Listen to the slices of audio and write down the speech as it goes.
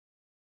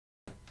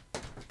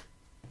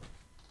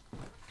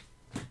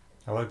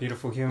Hello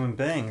beautiful human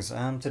beings.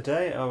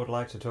 Today I would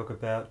like to talk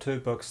about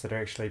two books that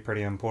are actually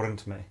pretty important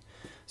to me.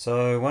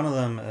 So one of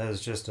them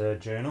is just a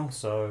journal,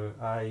 so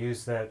I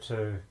use that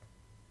to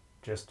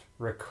just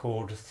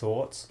record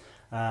thoughts.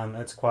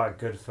 It's quite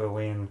good for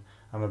when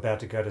I'm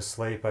about to go to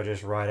sleep. I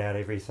just write out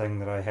everything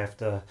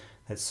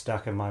that's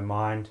stuck in my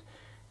mind.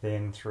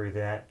 Then through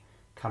that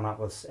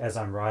as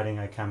I'm writing,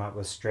 I come up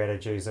with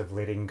strategies of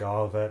letting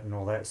go of it and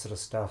all that sort of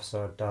stuff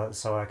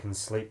so I can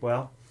sleep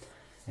well.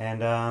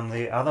 And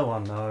the other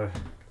one, though,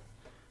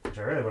 which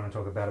I really want to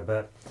talk about a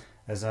bit,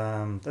 is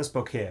this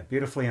book here,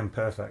 Beautifully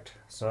Imperfect.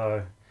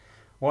 So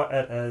what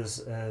it is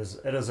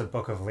it is a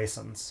book of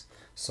lessons.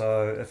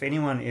 So if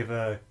anyone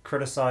ever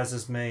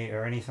criticizes me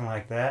or anything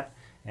like that,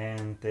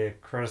 and their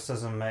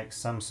criticism makes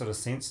some sort of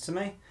sense to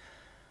me,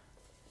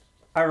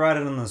 I write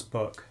it in this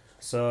book.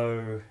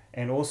 So,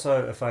 and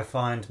also if I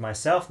find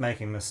myself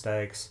making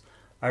mistakes,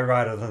 I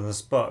write it in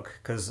this book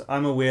because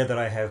I'm aware that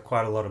I have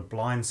quite a lot of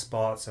blind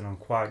spots, and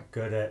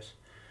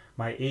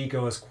my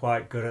ego is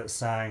quite good at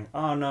saying,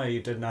 oh no,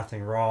 you did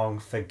nothing wrong,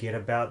 forget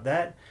about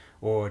that,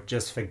 or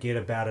just forget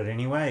about it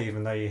anyway,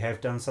 even though you have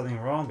done something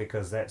wrong,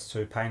 because that's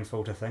too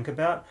painful to think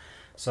about.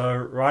 So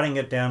writing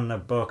it down in a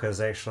book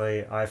is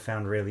actually, I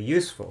found, really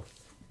useful.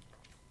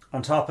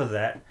 On top of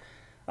that,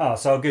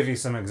 so I'll give you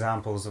some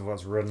examples of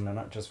what's written in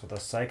it just for the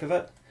sake of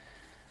it.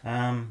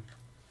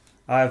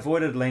 I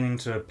avoided leaning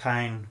to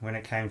pain when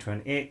it came to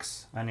an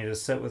ex. I need to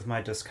sit with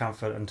my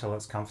discomfort until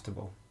it's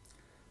comfortable.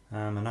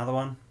 Another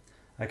one.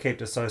 I keep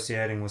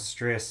dissociating with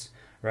stress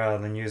rather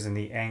than using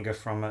the anger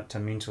from it to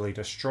mentally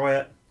destroy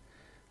it.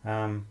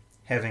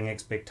 Having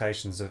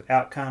expectations of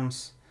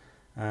outcomes.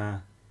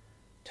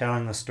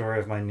 Telling the story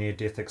of my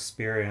near-death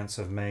experience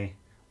of me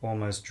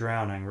almost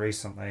drowning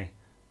recently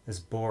is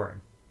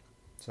boring,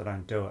 so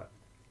don't do it.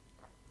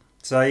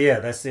 So yeah,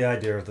 that's the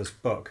idea of this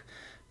book.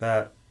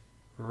 But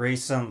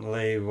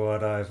recently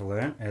what I've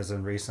learnt, as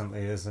in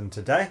recently as in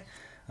today,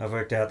 I've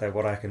worked out that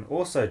what I can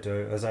also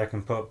do is I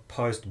can put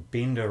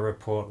post-bender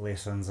report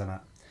lessons in it.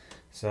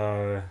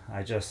 So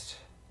I just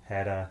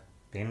had a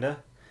bender,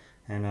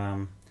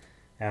 and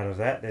out of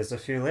that there's a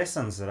few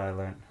lessons that I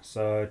learnt.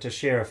 So to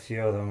share a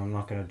few of them, I'm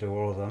not going to do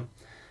all of them.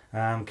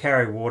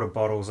 Carry water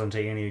bottles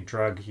into any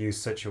drug use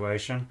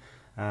situation.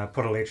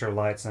 Put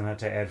electrolytes in it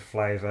to add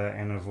flavour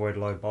and avoid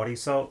low body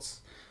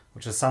salts,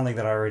 which is something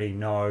that I already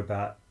know,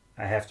 but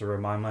I have to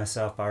remind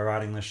myself by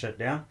writing this shit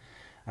down.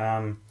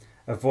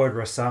 Avoid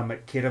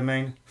racemic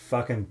ketamine,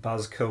 fucking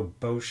buzzkill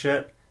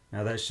bullshit.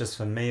 Now that's just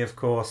for me, of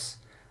course.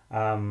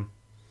 And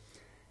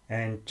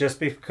just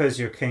because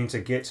you're keen to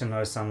get to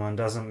know someone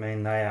doesn't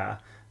mean they are.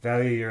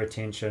 Value your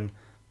attention.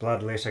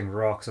 Bloodletting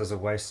rocks is a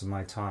waste of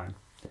my time.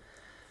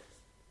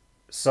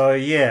 So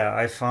yeah,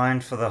 I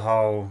find for the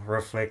whole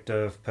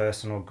reflective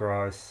personal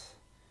growth,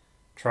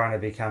 trying to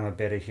become a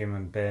better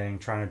human being,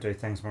 trying to do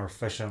things more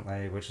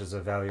efficiently, which is a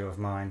value of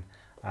mine,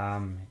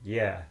 having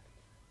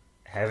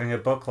a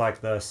book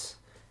like this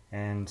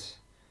and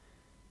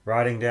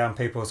writing down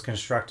people's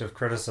constructive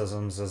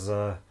criticisms is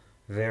a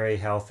very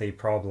healthy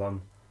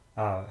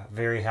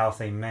very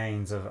healthy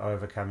means of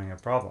overcoming a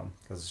problem,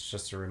 because it's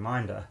just a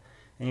reminder.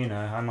 And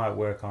I might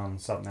work on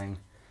something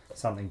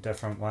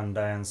different one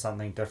day and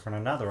something different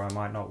another. I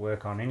might not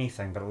work on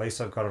anything, but at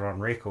least I've got it on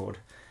record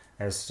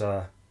as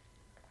to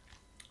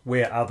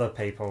where other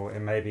people,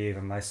 and maybe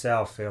even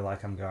myself, feel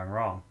like I'm going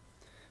wrong.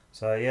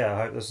 So yeah,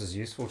 I hope this is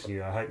useful to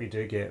you. I hope you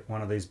do get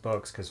one of these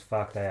books, because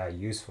fuck, they are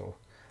useful.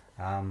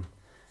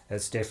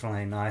 It's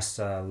definitely nice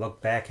to look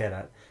back at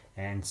it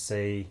and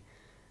see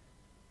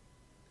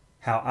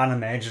how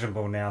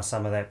unimaginable now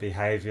some of that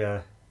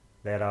behaviour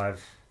that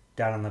I've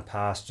done in the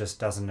past just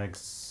doesn't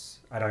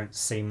I don't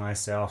see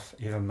myself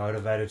even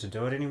motivated to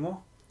do it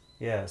anymore.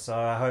 Yeah, so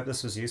I hope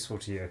this was useful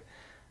to you.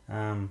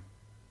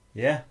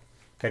 Yeah,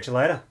 catch you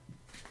later.